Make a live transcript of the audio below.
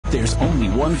There's only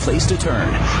one place to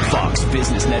turn. Fox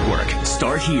Business Network.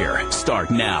 Start here. Start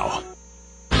now.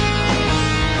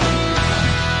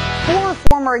 Four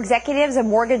former executives of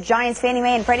mortgage giants Fannie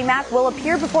Mae and Freddie Mac will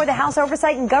appear before the House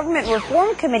Oversight and Government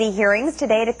Reform Committee hearings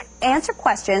today to answer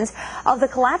questions of the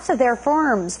collapse of their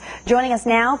firms. Joining us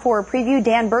now for a preview,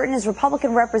 Dan Burton is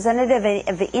Republican representative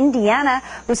of Indiana,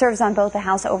 who serves on both the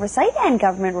House Oversight and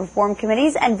Government Reform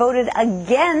Committees and voted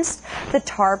against the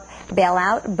TARP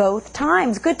bailout both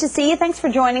times. Good to see you. Thanks for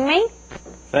joining me.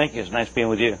 Thank you. It's nice being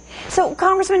with you. So,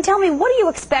 Congressman, tell me, what do you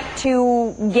expect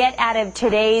to get out of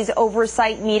today's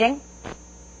oversight meeting?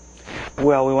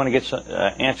 Well, we want to get some,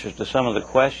 answers to some of the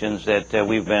questions that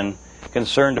we've been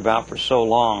concerned about for so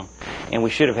long. And we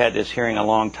should have had this hearing a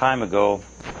long time ago,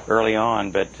 early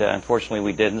on, but unfortunately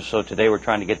we didn't. So today we're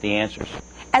trying to get the answers.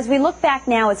 As we look back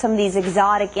now at some of these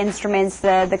exotic instruments,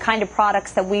 the kind of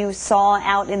products that we saw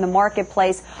out in the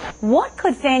marketplace, what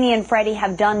could Fannie and Freddie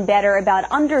have done better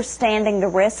about understanding the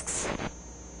risks?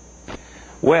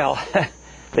 Well,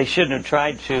 they shouldn't have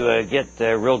tried to get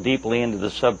real deeply into the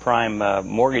subprime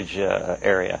mortgage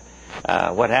area.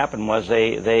 What happened was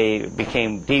they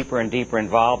became deeper and deeper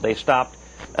involved. They stopped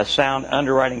sound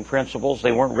underwriting principles.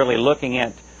 They weren't really looking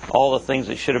at all the things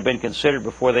that should have been considered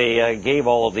before they gave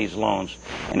all of these loans.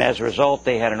 And as a result,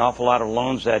 they had an awful lot of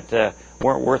loans that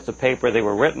weren't worth the paper they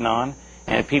were written on.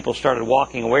 And people started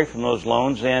walking away from those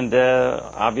loans, and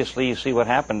obviously you see what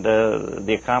happened.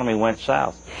 The economy went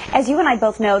south. As you and I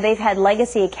both know, they've had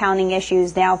legacy accounting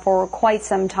issues now for quite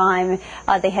some time.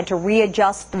 They had to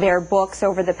readjust their books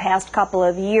over the past couple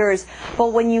of years.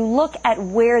 But when you look at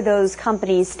where those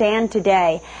companies stand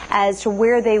today as to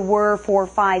where they were 4 or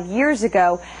 5 years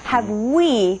ago, have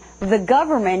we, the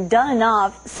government, done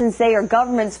enough, since they are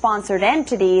government-sponsored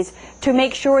entities, to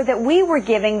make sure that we were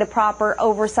giving the proper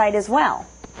oversight as well?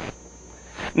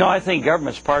 No, I think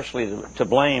government's partially to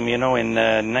blame. You know, in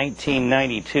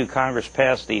 1992, Congress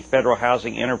passed the Federal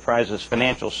Housing Enterprises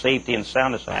Financial Safety and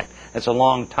Soundness Act. That's a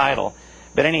long title.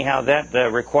 But anyhow, that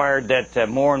required that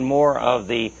more and more of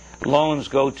the loans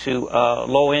go to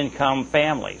low-income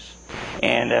families.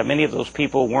 And many of those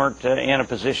people weren't in a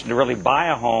position to really buy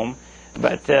a home.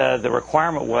 But the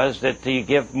requirement was that you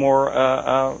give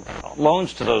more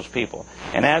loans to those people.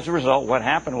 And as a result, what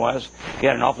happened was you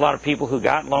had an awful lot of people who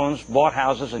got loans, bought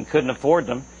houses, and couldn't afford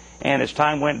them. And as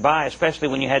time went by, especially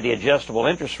when you had the adjustable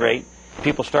interest rate,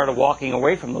 people started walking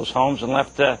away from those homes and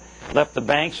left the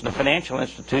banks and the financial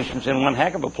institutions in one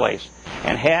heck of a place.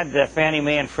 And had Fannie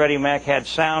Mae and Freddie Mac had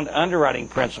sound underwriting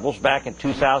principles back in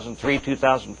 2003,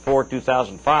 2004,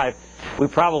 2005, we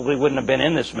probably wouldn't have been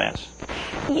in this mess.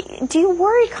 Do you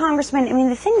worry, Congressman? I mean,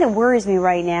 the thing that worries me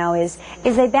right now is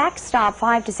they backstop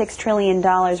 $5 to $6 trillion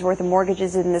worth of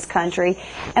mortgages in this country,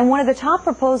 and one of the top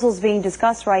proposals being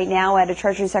discussed right now at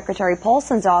Treasury Secretary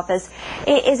Paulson's office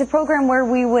is a program where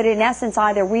we would, in essence,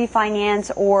 either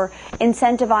refinance or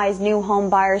incentivize new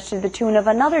home buyers to the tune of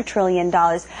another $1 trillion.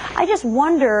 I just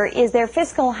wonder, is their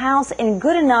fiscal house in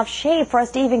good enough shape for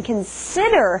us to even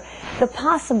consider the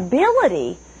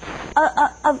possibility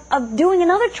of doing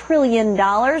another $1 trillion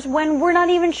when we're not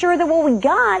even sure that what we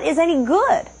got is any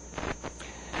good?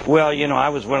 Well, you know, I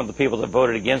was one of the people that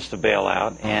voted against the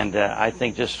bailout, and I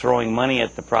think just throwing money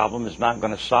at the problem is not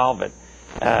going to solve it.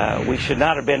 We should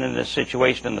not have been in this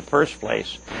situation in the first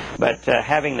place, but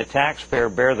having the taxpayer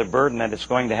bear the burden that they're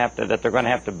going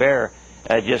to have to bear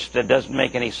just doesn't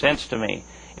make any sense to me.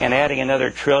 And adding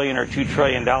another $1 trillion or $2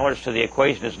 trillion to the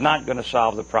equation is not going to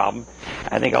solve the problem.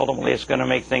 I think ultimately it's going to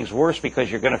make things worse,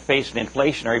 because you're going to face an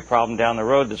inflationary problem down the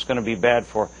road that's going to be bad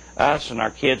for us and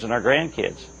our kids and our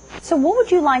grandkids. So what would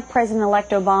you like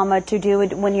President-elect Obama to do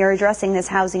when you're addressing this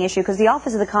housing issue? Because the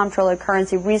Office of the Comptroller of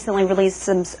Currency recently released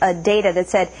some data that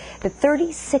said that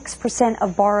 36%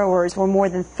 of borrowers were more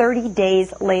than 30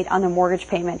 days late on their mortgage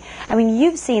payment. I mean,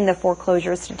 you've seen the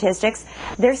foreclosure statistics.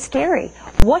 They're scary.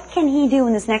 What can he do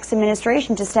in this next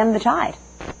administration to stem the tide?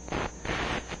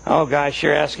 Oh, gosh,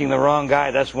 you're asking the wrong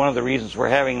guy. That's one of the reasons we're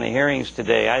having the hearings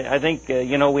today. I think,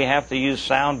 you know, we have to use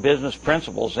sound business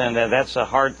principles, and that's a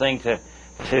hard thing to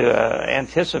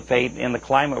anticipate in the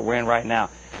climate we're in right now.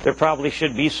 There probably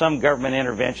should be some government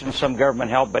intervention, some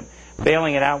government help, but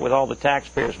bailing it out with all the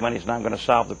taxpayers' money is not going to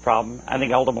solve the problem. I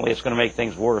think ultimately it's going to make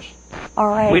things worse. All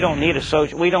right. We don't need a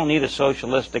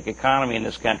socialistic economy in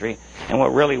this country, and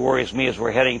what really worries me is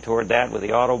we're heading toward that with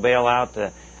the auto bailout,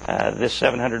 this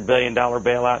 $700 billion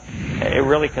bailout. It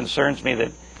really concerns me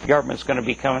that government's going to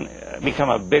become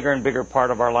a bigger and bigger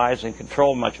part of our lives and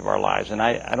control much of our lives, and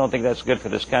I don't think that's good for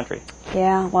this country.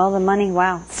 Yeah, well, the money,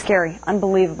 wow, it's scary,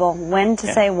 unbelievable. When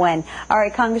to say when. All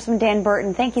right, Congressman Dan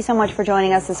Burton, thank you so much for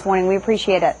joining us this morning. We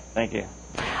appreciate it. Thank you.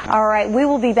 All right, we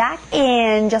will be back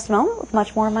in just a moment with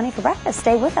much more Money for Breakfast.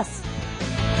 Stay with us.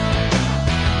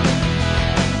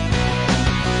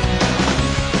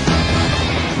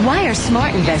 Why are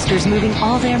smart investors moving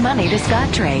all their money to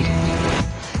Scottrade?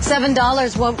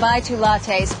 $7 won't buy 2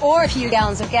 lattes or a few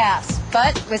gallons of gas.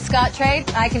 But with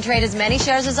Scottrade, I can trade as many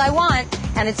shares as I want,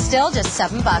 and it's still just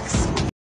 $7.